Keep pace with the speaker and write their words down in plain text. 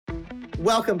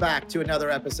Welcome back to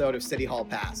another episode of City Hall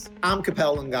Pass. I'm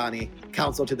Kapel Lungani,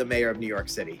 counsel to the mayor of New York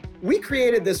City. We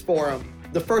created this forum,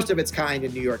 the first of its kind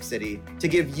in New York City, to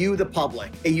give you, the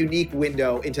public, a unique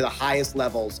window into the highest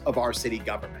levels of our city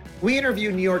government. We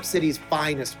interview New York City's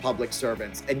finest public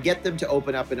servants and get them to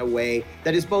open up in a way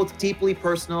that is both deeply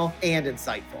personal and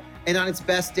insightful. And on its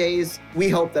best days, we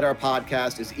hope that our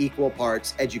podcast is equal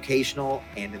parts educational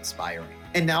and inspiring.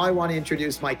 And now I want to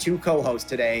introduce my two co-hosts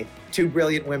today, two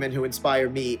brilliant women who inspire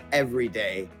me every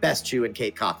day, Bess Chu and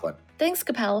Kate Coughlin. Thanks,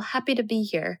 Kapel. Happy to be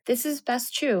here. This is Bess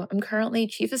Chu. I'm currently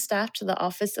Chief of Staff to the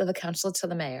Office of the Counsel to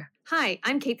the Mayor. Hi,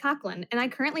 I'm Kate Coughlin, and I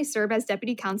currently serve as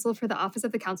Deputy Counsel for the Office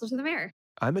of the Counsel to the Mayor.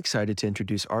 I'm excited to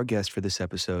introduce our guest for this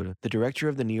episode, the Director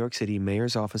of the New York City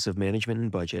Mayor's Office of Management and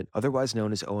Budget, otherwise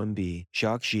known as OMB,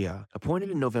 Jacques Gia.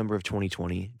 Appointed in November of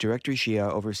 2020, Director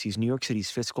Gia oversees New York City's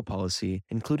fiscal policy,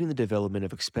 including the development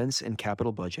of expense and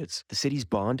capital budgets, the city's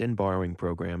bond and borrowing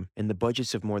program, and the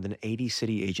budgets of more than 80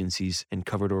 city agencies and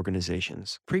covered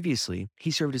organizations. Previously, he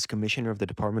served as Commissioner of the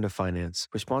Department of Finance,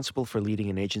 responsible for leading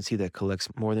an agency that collects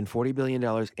more than $40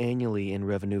 billion annually in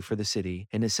revenue for the city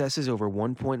and assesses over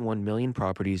 1.1 million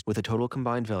properties with a total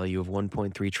combined value of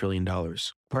 $1.3 trillion.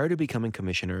 Prior to becoming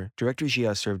commissioner, Director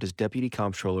Gia served as Deputy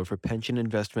Comptroller for Pension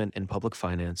Investment and Public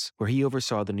Finance, where he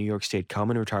oversaw the New York State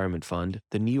Common Retirement Fund,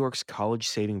 the New York's College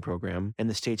Saving Program, and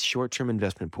the state's short-term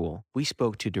investment pool. We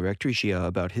spoke to Director Gia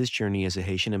about his journey as a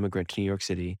Haitian immigrant to New York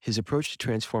City, his approach to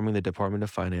transforming the Department of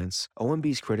Finance,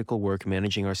 OMB's critical work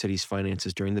managing our city's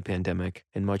finances during the pandemic,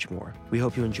 and much more. We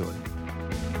hope you enjoy.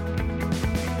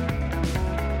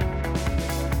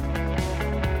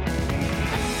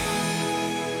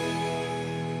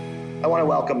 I want to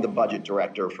welcome the Budget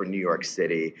Director for New York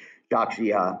City, Jacques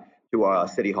Gia, to our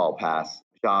City Hall Pass.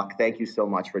 Jacques, thank you so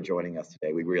much for joining us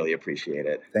today. We really appreciate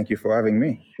it. Thank you for having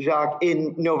me. Jacques,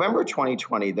 in November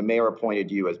 2020, the mayor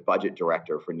appointed you as Budget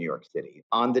Director for New York City.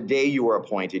 On the day you were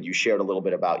appointed, you shared a little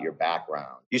bit about your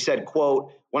background. You said,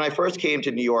 quote, "When I first came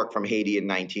to New York from Haiti in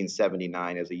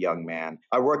 1979 as a young man,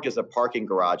 I worked as a parking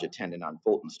garage attendant on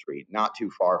Fulton Street, not too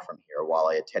far from here, while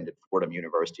I attended Fordham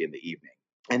University in the evening.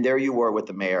 And there you were with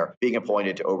the mayor being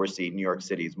appointed to oversee New York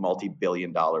City's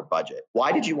multi-billion-dollar budget.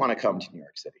 Why did you want to come to New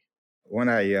York City?" When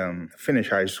I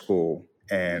finished high school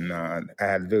and I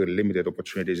had very limited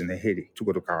opportunities in Haiti to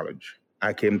go to college,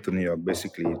 I came to New York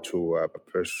basically to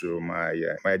pursue my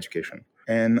education.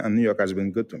 And New York has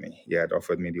been good to me. He had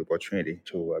offered me the opportunity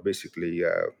to basically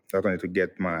not only to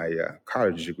get my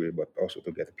college degree, but also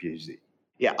to get a PhD.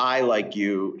 Yeah, I, like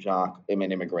you, Jacques, am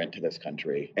an immigrant to this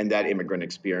country. And that immigrant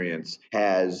experience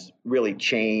has really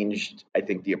changed, I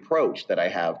think, the approach that I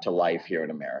have to life here in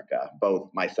America.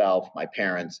 Both myself, my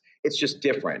parents, it's just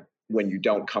different when you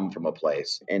don't come from a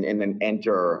place and then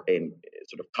enter and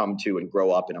sort of come to and grow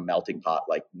up in a melting pot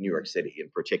like New York City in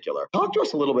particular. Talk to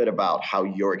us a little bit about how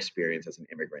your experience as an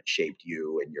immigrant shaped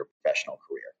you and your professional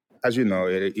career. As you know,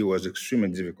 it was extremely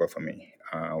difficult for me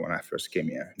when I first came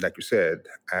here. Like you said,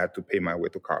 I had to pay my way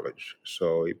to college,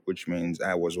 which means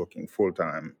I was working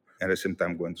full-time and at the same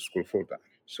time going to school full-time.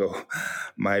 So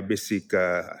my basic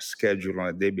schedule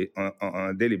on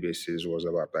a daily basis was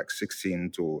about like 16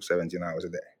 to 17 hours a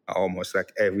day, almost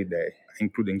like every day,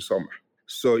 including summer.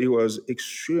 So it was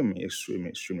extremely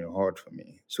hard for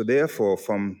me. So therefore,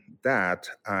 from that,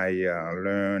 I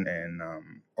learned and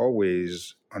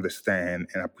always understand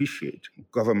and appreciate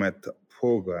government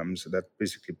programs that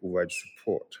basically provide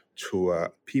support to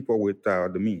people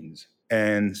without the means.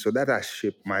 And so that has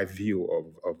shaped my view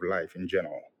of life in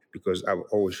general, because I've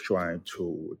always tried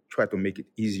to make it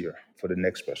easier for the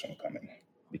next person coming,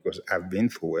 because I've been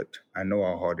through it. I know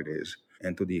how hard it is.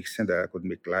 And to the extent that I could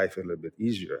make life a little bit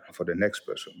easier for the next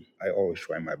person, I always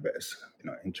try my best,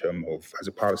 in terms of as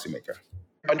a policymaker.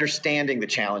 Understanding the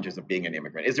challenges of being an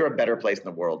immigrant. Is there a better place in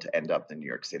the world to end up than New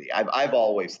York City? I've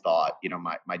always thought,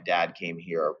 my dad came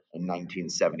here in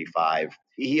 1975.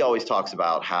 He always talks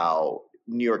about how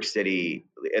New York City,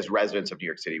 as residents of New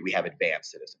York City, we have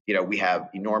advanced citizens. We have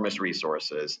enormous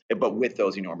resources, but with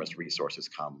those enormous resources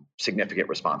come significant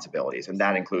responsibilities. And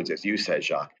that includes, as you said,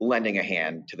 Jacques, lending a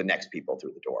hand to the next people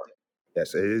through the door.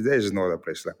 Yes, there's no other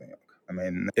place like New York. I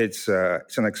mean, it's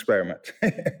an experiment.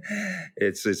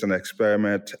 It's an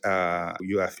experiment.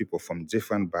 You have people from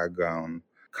different backgrounds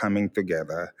coming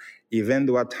together, even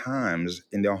though at times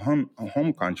in their home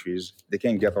countries, they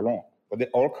can't get along. But they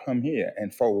all come here,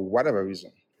 and for whatever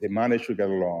reason, they manage to get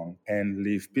along and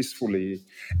live peacefully.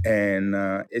 And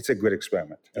it's a good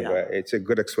experiment. Yeah. Right? It's a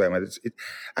good experiment.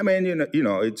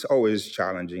 It's always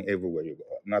challenging everywhere you go.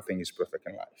 Nothing is perfect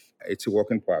in life. It's a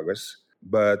work in progress.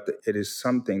 But it is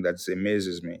something that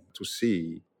amazes me to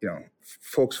see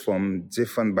folks from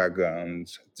different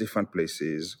backgrounds, different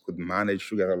places could manage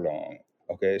to get along,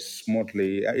 okay,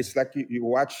 smoothly. It's like you're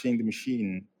watching the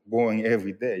machine going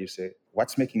every day. You say,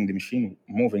 what's making the machine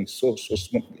moving so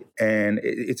smoothly? And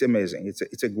it's amazing.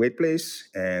 It's a great place,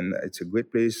 and it's a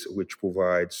great place which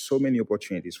provides so many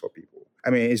opportunities for people. I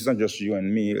mean, it's not just you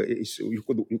and me.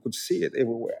 You could see it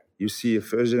everywhere. You see a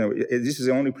first generation. This is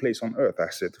the only place on earth, I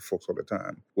say to folks all the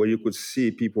time, where you could see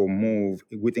people move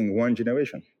within one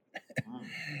generation.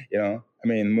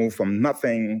 Move from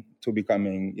nothing to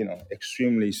becoming,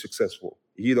 extremely successful.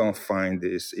 You don't find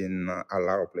this in a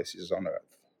lot of places on earth.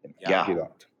 You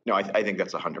don't. No, I think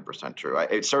that's 100% true.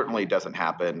 It certainly doesn't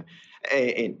happen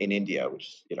in India,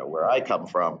 which is where I come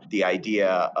from. The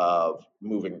idea of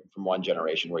moving from one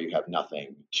generation where you have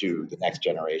nothing to the next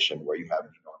generation where you have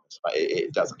enormous,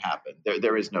 it doesn't happen.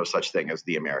 There is no such thing as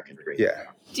the American dream. Yeah.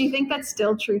 Do you think that's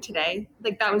still true today?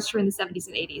 Like that was true in the 70s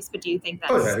and 80s, but do you think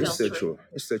that's still true?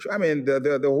 It's still true. I mean,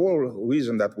 the whole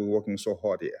reason that we're working so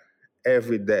hard here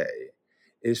every day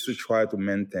is to try to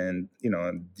maintain,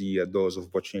 the doors of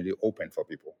opportunity open for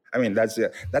people. I mean,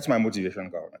 that's my motivation,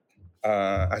 government.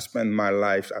 I spend my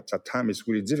life at that time. It's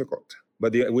really difficult,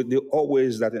 but with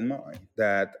always that in mind,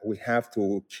 that we have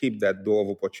to keep that door of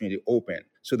opportunity open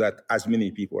so that as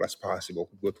many people as possible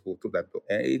could go to that door.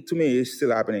 And to me, it's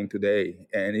still happening today,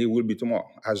 and it will be tomorrow,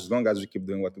 as long as we keep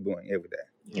doing what we're doing every day.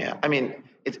 Yeah, I mean,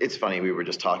 it's funny. We were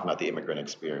just talking about the immigrant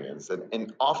experience,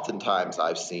 and oftentimes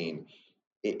I've seen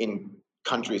in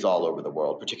countries all over the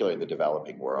world, particularly in the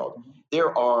developing world,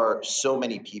 there are so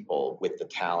many people with the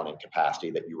talent and capacity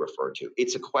that you refer to.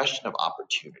 It's a question of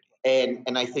opportunity.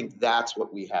 And I think that's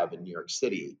what we have in New York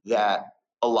City that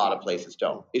a lot of places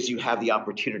don't, is you have the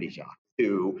opportunity, John,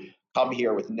 to come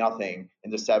here with nothing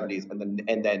in the 70s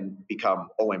and then become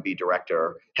OMB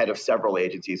director, head of several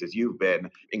agencies, as you've been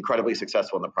incredibly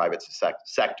successful in the private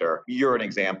sector. You're an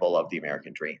example of the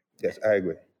American dream. Yes, I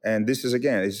agree. And this is,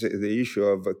 again, it's the issue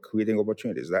of creating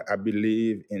opportunities. I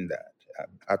believe in that.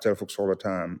 I tell folks all the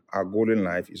time, our goal in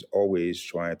life is always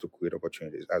trying to create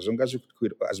opportunities. As long as you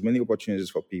create as many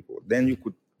opportunities for people, then you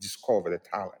could discover the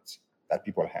talents that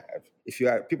people have. If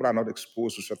people are not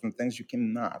exposed to certain things, you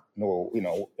cannot know,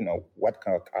 what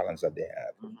kind of talents that they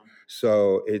have. Mm-hmm.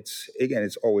 So it's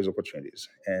always opportunities,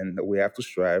 and we have to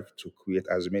strive to create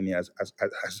as many as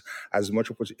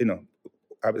much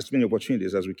as many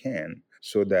opportunities as we can,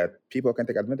 so that people can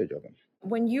take advantage of them.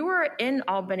 When you were in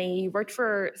Albany, you worked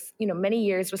for many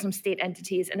years with some state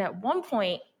entities, and at one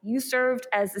point you served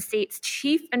as the state's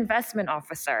chief investment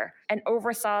officer and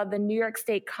oversaw the New York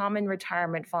State Common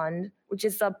Retirement Fund, which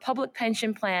is a public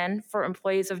pension plan for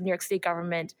employees of New York State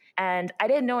government. And I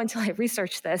didn't know until I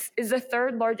researched this, is the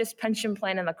third largest pension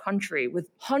plan in the country with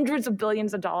hundreds of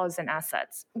billions of dollars in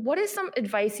assets. What is some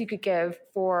advice you could give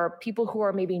for people who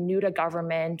are maybe new to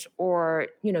government or,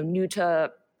 new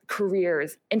to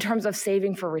careers in terms of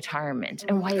saving for retirement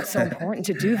and why it's so important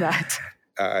to do that?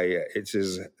 It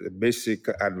is the basic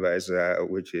advice,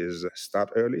 which is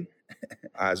start early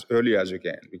as you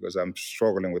can, because I'm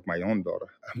struggling with my own daughter.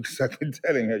 I'm exactly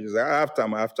telling her, she's like, I have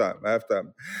time.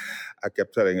 I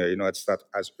kept telling her, start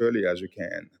as early as you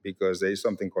can, because there is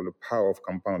something called the power of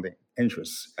compounding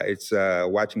interest. It's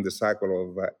watching the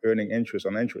cycle of earning interest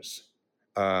on interest.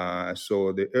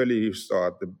 So the earlier you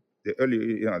start, the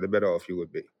earlier, the better off you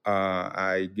would be.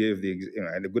 I gave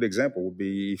and a good example would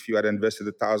be if you had invested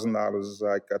 $1,000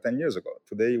 like 10 years ago.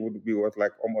 Today it would be worth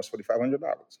like almost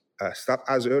 $4,500. Start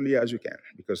as early as you can,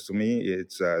 because to me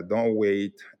it's don't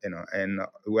wait. And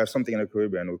we have something in the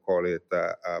Caribbean, we call it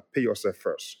pay yourself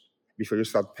first. Before you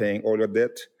start paying all your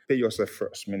debt, pay yourself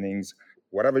first. Meaning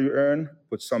whatever you earn,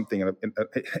 put something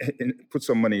put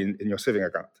some money in your saving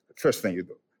account. First thing you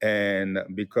do. And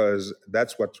because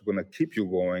that's what's going to keep you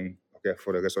going,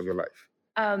 for the rest of your life.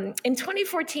 In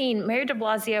 2014, Mayor de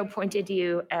Blasio appointed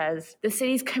you as the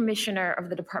city's commissioner of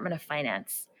the Department of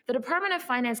Finance. The Department of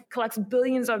Finance collects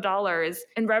billions of dollars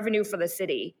in revenue for the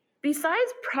city.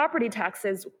 Besides property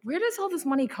taxes, where does all this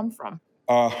money come from?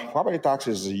 Property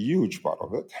taxes is a huge part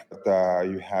of it. But,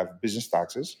 you have business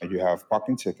taxes, you have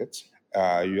parking tickets,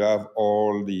 you have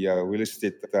all the real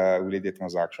estate related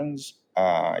transactions.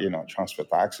 Transfer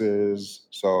taxes.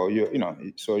 So you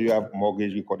have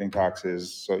mortgage recording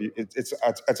taxes. So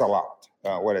it's a lot.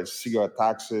 Whether it's cigarette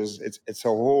taxes, it's a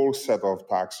whole set of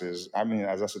taxes. I mean,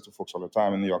 as I said to folks all the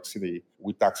time, in New York City,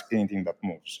 we tax anything that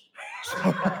moves.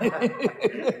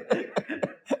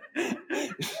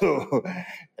 So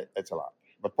it's a lot.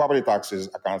 But property taxes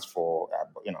accounts for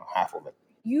half of it.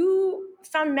 You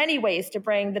found many ways to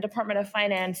bring the Department of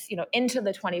Finance, into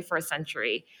the 21st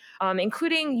century,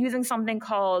 including using something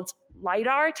called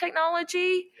LiDAR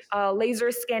technology,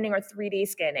 laser scanning or 3D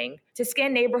scanning, to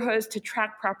scan neighborhoods to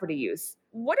track property use.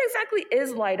 What exactly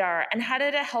is LiDAR, and how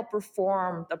did it help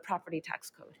reform the property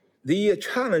tax code? The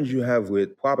challenge you have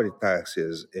with property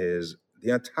taxes is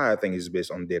the entire thing is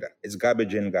based on data. It's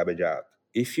garbage in, garbage out.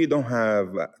 If you don't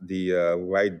have the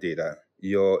right data,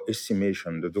 your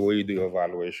estimation, the way you do your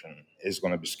evaluation is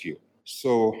going to be skewed.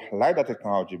 So LiDAR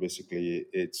technology basically,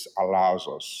 it allows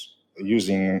us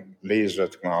using laser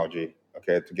technology,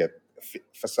 okay, to get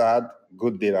facade,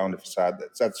 good data on the facade.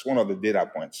 That's one of the data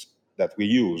points that we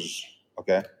use,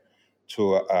 okay,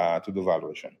 to do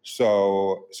valuation.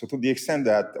 So to the extent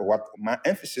that what my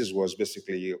emphasis was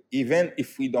basically, even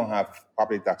if we don't have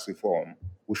property tax reform,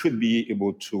 we should be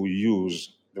able to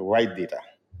use the right data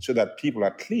so that people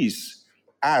at least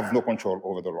have no control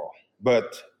over the law.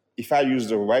 But if I use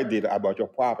the right data about your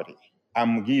property,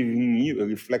 I'm giving you a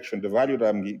reflection. The value that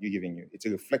I'm giving you, it's a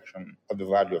reflection of the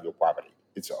value of your property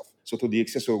itself. So to the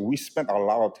extent, so we spent a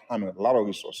lot of time and a lot of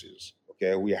resources.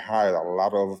 Okay, we hired a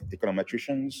lot of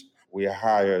econometricians. We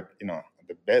hired,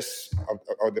 the best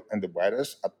and the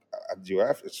brightest at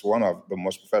DOF. It's one of the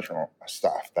most professional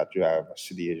staff that you have at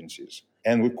city agencies.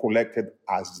 And we collected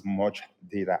as much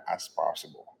data as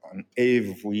possible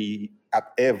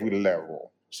at every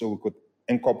level, so we could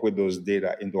incorporate those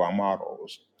data into our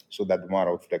models so that the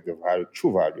model reflects the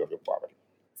true value of your property.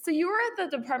 So you were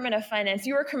at the Department of Finance,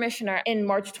 you were commissioner in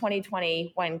March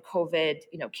 2020 when COVID,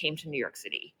 came to New York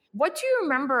City. What do you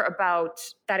remember about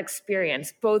that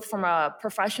experience, both from a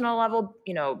professional level,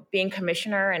 being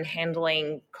commissioner and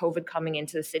handling COVID coming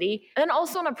into the city, and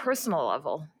also on a personal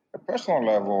level? At a personal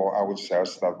level, I would say I'll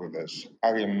start with this. I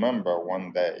remember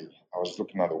one day I was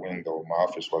looking out the window. My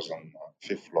office was on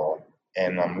the 5th floor,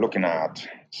 and I'm looking at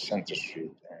Center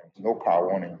Street, and no car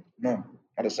warning, no,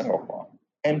 not a single car,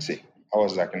 empty. I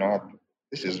was like,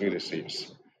 this is really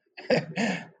serious.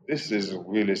 This is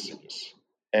really serious.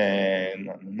 And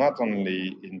not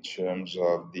only in terms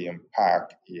of the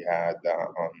impact he had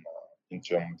in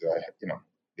terms of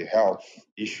the health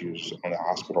issues on the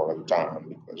hospital at the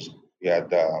time, because we had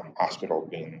the hospital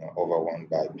being overrun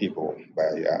by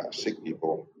sick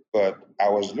people. But I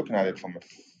was looking at it from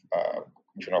a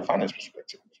commissioner of finance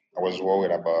perspective. I was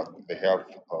worried about the health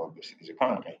of the city's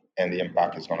economy and the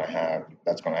impact that's going to have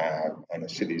on the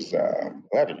city's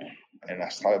revenue. And I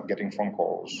started getting phone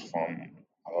calls from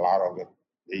a lot of the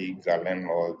leagues, our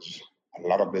landlords, a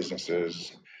lot of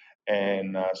businesses.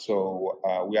 And so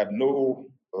we had no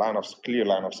clear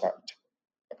line of sight.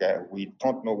 Okay, we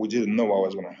didn't know what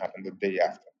was going to happen the day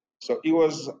after. So it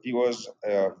was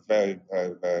a very,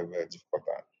 very, very, very difficult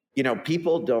time.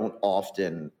 People don't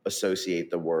often associate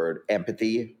the word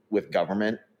empathy with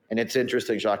government. And it's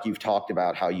interesting, Jacques, you've talked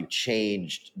about how you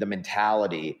changed the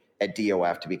mentality at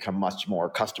DOF to become much more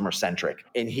customer-centric.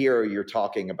 And here you're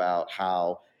talking about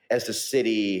how, as the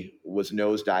city was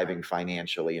nosediving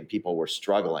financially and people were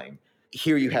struggling,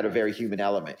 here you had a very human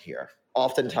element here.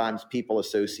 Oftentimes people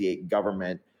associate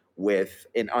government with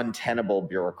an untenable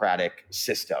bureaucratic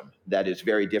system that is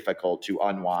very difficult to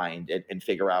unwind and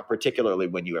figure out, particularly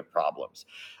when you have problems.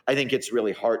 I think it's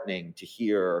really heartening to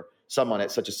hear someone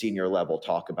at such a senior level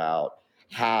talk about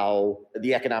how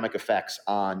the economic effects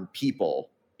on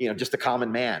people, just the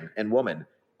common man and woman,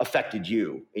 affected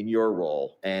you in your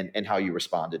role and how you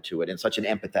responded to it in such an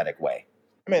empathetic way.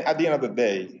 I mean, at the end of the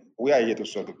day, we are here to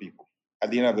serve the people.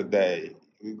 At the end of the day,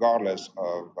 regardless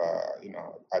of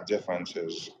our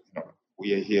differences,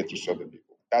 we are here to serve the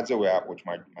people. That's the way I approach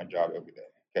my job every day.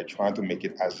 Okay, trying to make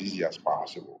it as easy as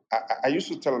possible. I used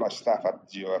to tell my staff at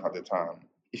DOF at the time,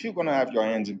 if you're going to have your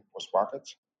hands in people's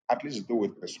pockets, at least do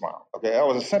it with a smile. Okay, that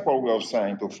was a simple way of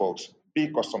saying to folks, be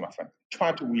customer friendly.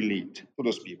 Try to relate to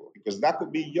those people, because that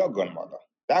could be your grandmother.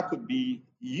 That could be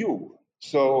you.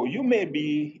 So you may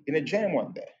be in a jam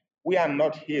one day. We are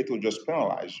not here to just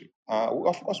penalize you.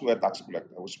 Of course, we're a tax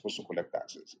collector. We're supposed to collect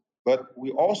taxes. But we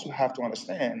also have to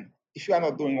understand, if you are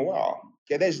not doing well,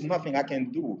 okay, there's nothing I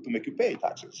can do to make you pay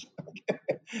taxes.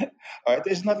 All right,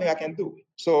 there's nothing I can do.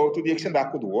 So to the extent that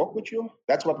I could work with you,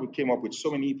 that's what we came up with,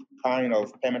 so many kind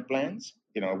of payment plans.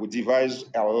 We devised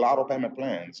a lot of payment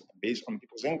plans based on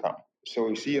people's income. So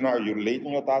you see, you're late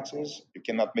in your taxes, you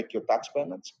cannot make your tax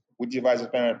payments. We devised a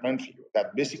payment plan for you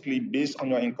that basically, based on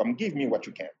your income, give me what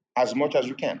you can, as much as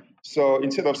you can. So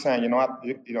instead of saying,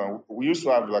 we used to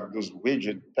have like those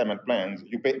rigid payment plans,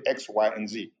 you pay X, Y, and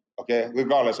Z, okay,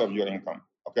 regardless of your income,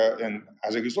 okay? And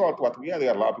as a result, what we had,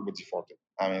 a lot of people defaulted.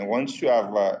 I mean, once you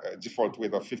have a default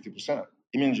rate of 50%,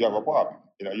 it means you have a problem.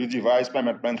 You devise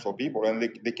payment plans for people and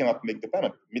they cannot meet the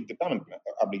payment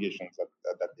obligations that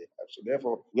they have. So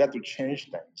therefore, we had to change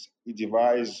things. We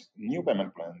devised new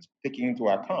payment plans, taking into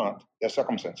account their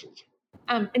circumstances.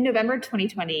 In November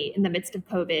 2020, in the midst of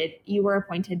COVID, you were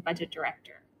appointed budget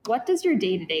director. What does your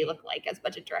day-to-day look like as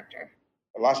budget director?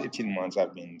 The last 18 months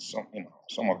have been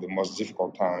some of the most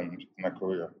difficult times in my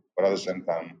career, but at the same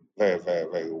time, very, very,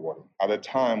 very rewarding. At the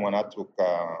time when I took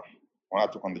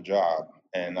on the job,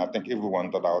 and I think everyone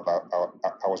thought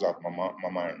I was out of my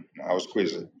mind. I was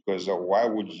crazy because why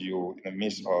would you, in the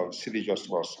midst of city just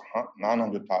lost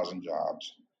 900,000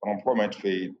 jobs, unemployment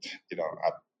rate,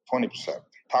 at 20%,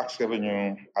 tax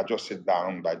revenue adjusted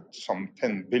down by some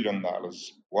 $10 billion.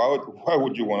 Why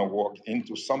would you want to walk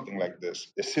into something like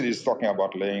this? The city is talking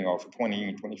about laying off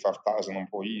 25,000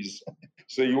 employees.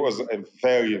 So it was a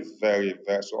very, very,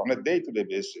 very, so on a day-to-day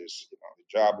basis, the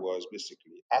job was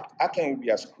basically, how can we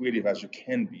be as creative as you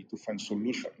can be to find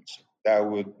solutions that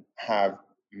would have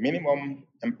minimum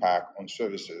impact on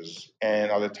services? And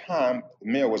at the time,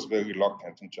 the mayor was very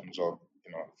reluctant in terms of,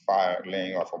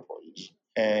 laying off employees.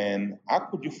 And how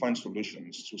could you find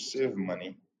solutions to save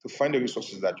money, to find the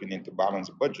resources that you need to balance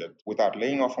the budget without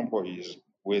laying off employees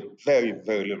with very,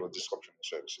 very little disruption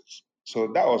in services? So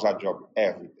that was our job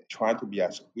every day, trying to be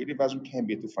as creative as we can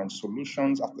be to find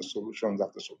solutions after solutions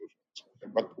after solutions.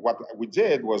 But what we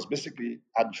did was basically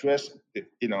address the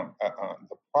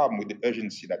problem with the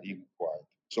urgency that it required.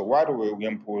 So right away, we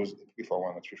imposed a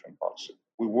 3-for-1 nutrition policy.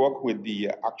 We work with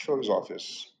the actuary's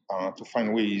office to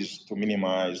find ways to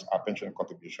minimize our pension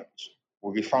contributions.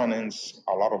 We refinance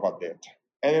a lot of our debt.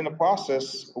 And in the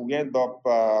process, we end up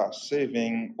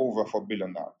saving over $4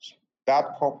 billion.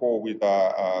 That coupled with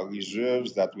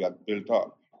reserves that we had built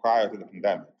up prior to the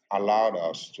pandemic allowed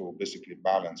us to basically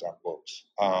balance our books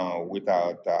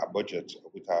without budget,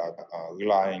 without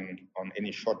relying on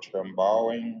any short-term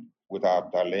borrowing,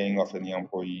 without laying off any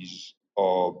employees,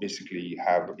 or basically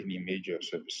have any major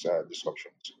service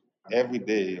disruptions. Every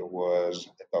day was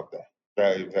a tough day,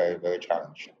 very, very, very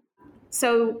challenging.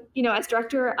 So, as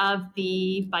director of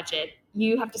the budget,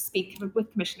 you have to speak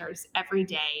with commissioners every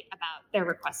day about their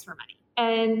requests for money.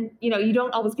 And, you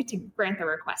don't always get to grant their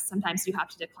requests. Sometimes you have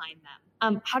to decline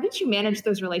them. How did you manage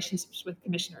those relationships with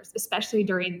commissioners, especially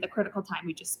during the critical time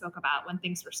we just spoke about when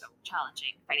things were so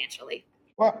challenging financially?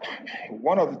 Well,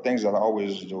 one of the things that I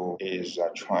always do is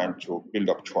trying to build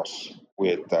up trust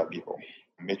with people.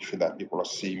 Make sure that people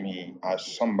see me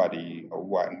as somebody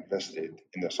who are invested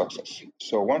in their success.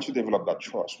 So once you develop that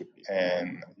trust with me,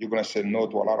 and you're going to say no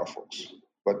to a lot of folks,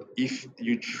 but if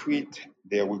you treat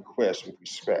their request with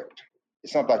respect,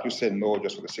 it's not like you say no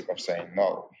just for the sake of saying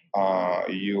no.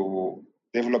 You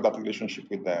develop that relationship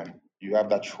with them. You have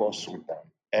that trust with them.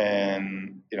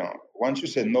 And, once you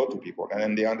say no to people and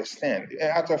then they understand,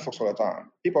 I tell folks all the time,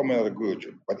 people may not agree with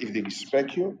you, but if they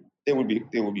respect you, they will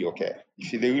be okay.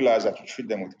 If they realize that you treat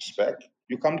them with respect,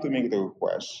 you come to me with a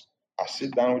request. I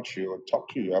sit down with you, talk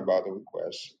to you about the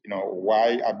request,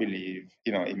 why I believe,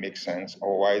 it makes sense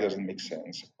or why it doesn't make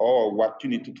sense or what you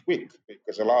need to tweak.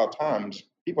 Because a lot of times,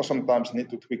 people sometimes need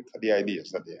to tweak the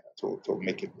ideas that they have to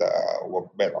make it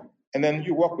work better. And then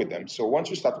you work with them. So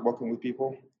once you start working with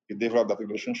people, you develop that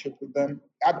relationship with them.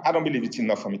 I don't believe it's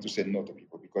enough for me to say no to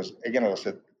people because, again, as I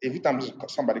said, every time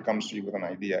somebody comes to you with an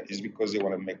idea, it's because they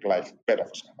want to make life better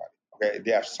for somebody. Okay,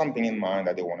 they have something in mind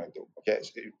that they want to do. Okay,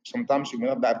 so sometimes you may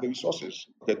not have the resources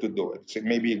to do it. So it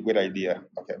may be a good idea,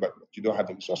 okay, but you don't have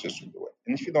the resources to do it.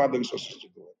 And if you don't have the resources to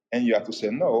do it, and you have to say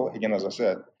no, again, as I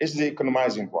said, it's the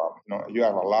economizing problem. You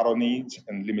have a lot of needs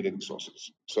and limited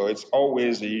resources. So it's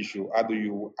always the issue, how do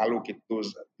you allocate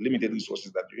those limited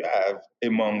resources that you have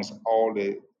amongst all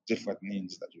the different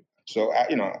needs that you have? So,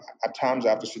 at times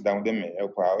I have to sit down with the mayor,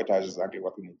 prioritize exactly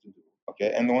what we need to do.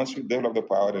 Okay, and once you develop the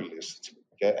priority list,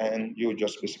 okay, and you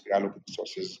just basically allocate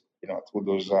resources, through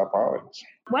those priorities.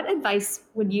 What advice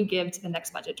would you give to the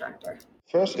next budget director?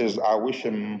 First is I wish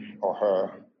him or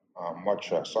her much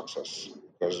success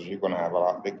because you're going to have a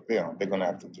lot. They're going to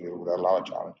have to deal with a lot of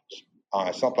challenges.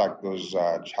 It's not like those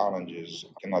challenges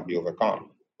cannot be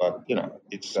overcome, but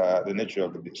it's the nature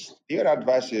of the beast. The other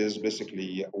advice is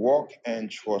basically work and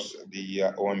trust the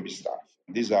OMB staff.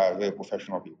 These are very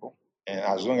professional people, and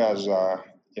as long as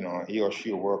he or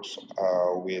she works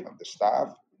with the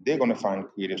staff, they're going to find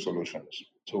creative solutions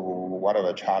to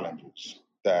whatever challenges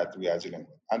that we are dealing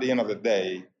with. At the end of the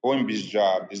day, OMB's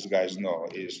job, these guys know,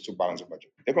 is to balance the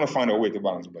budget. They're going to find a way to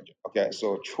balance the budget. Okay,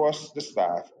 so trust the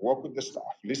staff, work with the staff,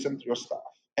 listen to your staff,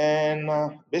 and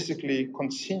basically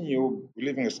continue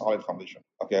leaving a solid foundation,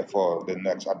 okay, for the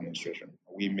next administration.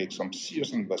 We make some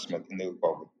serious investment in the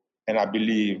recovery, and I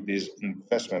believe this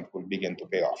investment will begin to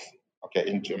pay off,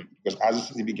 okay, because as the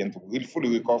city begins to really fully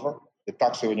recover, the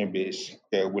tax revenue base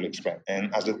will expand.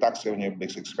 And as the tax revenue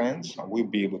base expands, we'll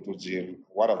be able to deal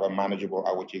whatever manageable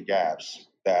ROT gaps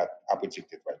that are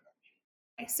predicted right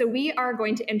now. So we are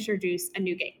going to introduce a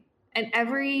new game, and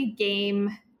every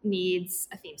game needs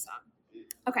a theme song.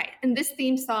 Okay, and this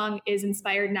theme song is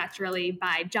inspired naturally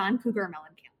by John Cougar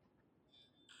Mellencamp.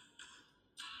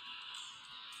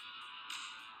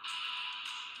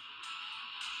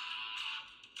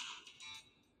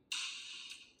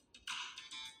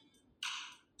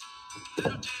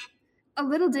 A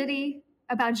little ditty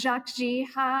about Jacques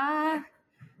Jiha,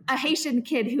 a Haitian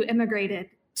kid who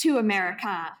immigrated to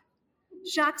America.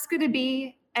 Jacques gonna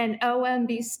be an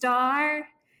OMB star.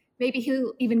 Maybe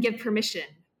he'll even give permission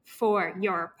for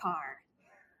your par.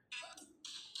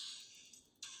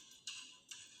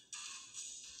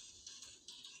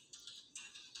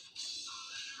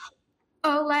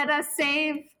 Oh, let us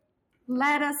save,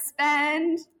 let us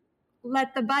spend,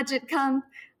 let the budget come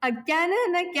again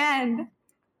and again.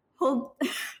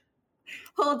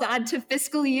 Hold on to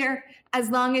fiscal year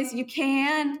as long as you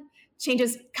can.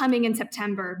 Changes coming in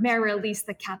September. Mayor released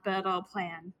the capital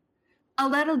plan. A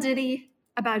little ditty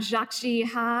about Jacques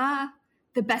Jiha,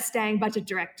 the best dang budget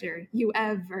director you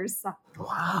ever saw.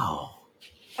 Wow.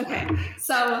 Okay,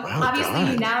 so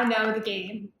obviously you now know the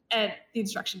game and the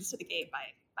instructions to the game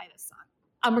by this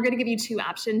song. We're going to give you two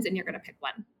options and you're going to pick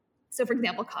one. So for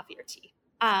example, coffee or tea.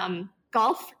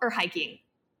 Golf or hiking?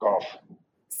 Golf.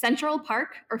 Central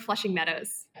Park or Flushing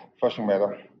Meadows? Flushing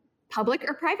Meadows. Public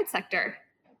or private sector?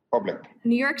 Public.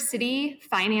 New York City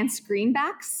finance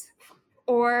greenbacks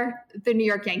or the New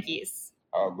York Yankees?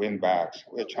 Greenbacks.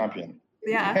 We're a champion.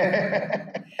 Yeah.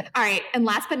 All right. And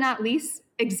last but not least,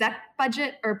 exec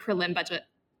budget or prelim budget?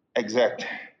 Exec.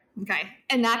 Okay.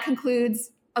 And that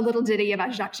concludes a little ditty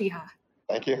about Jacques Jiha.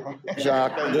 Thank you.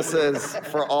 Jacques, this is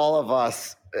for all of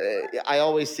us. I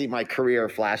always see my career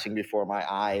flashing before my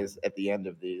eyes at the end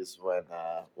of these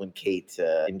when Kate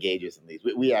engages in these.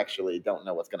 We actually don't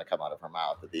know what's going to come out of her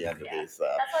mouth at the end of these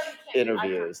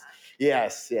interviews.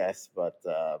 Yes, but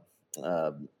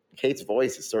Kate's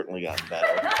voice has certainly gotten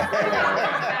better.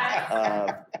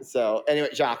 So anyway,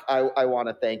 Jacques, I want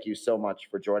to thank you so much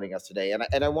for joining us today,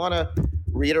 and I want to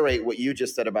reiterate what you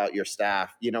just said about your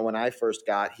staff. You know, when I first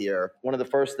got here, one of the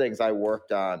first things I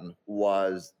worked on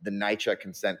was the NYCHA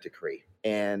consent decree.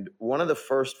 And one of the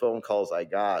first phone calls I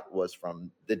got was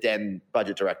from the then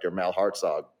budget director, Mel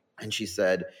Hartzog. And she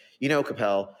said, you know,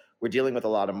 Capel, we're dealing with a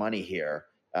lot of money here,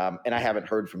 and I haven't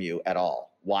heard from you at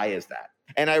all. Why is that?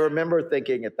 And I remember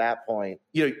thinking at that point,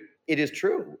 you know, it is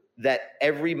true that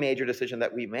every major decision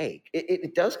that we make,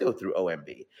 it does go through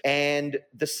OMB. And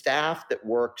the staff that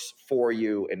works for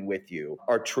you and with you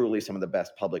are truly some of the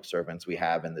best public servants we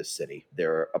have in this city.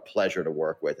 They're a pleasure to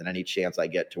work with. And any chance I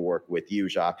get to work with you,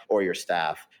 Jacques, or your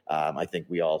staff, I think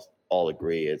we all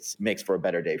agree it makes for a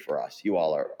better day for us. You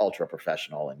all are ultra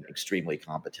professional and extremely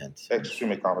competent.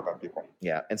 Extremely competent people.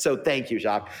 Yeah. And so thank you,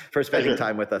 Jacques, for spending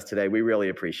time with us today. We really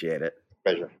appreciate it.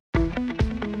 Pleasure.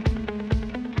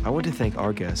 I want to thank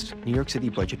our guest, New York City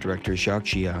Budget Director Jacques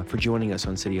Jiha, for joining us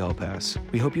on City Hall Pass.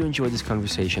 We hope you enjoyed this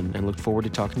conversation and look forward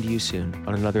to talking to you soon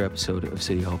on another episode of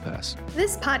City Hall Pass.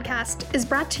 This podcast is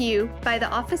brought to you by the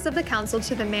Office of the Counsel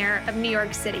to the Mayor of New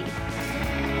York City.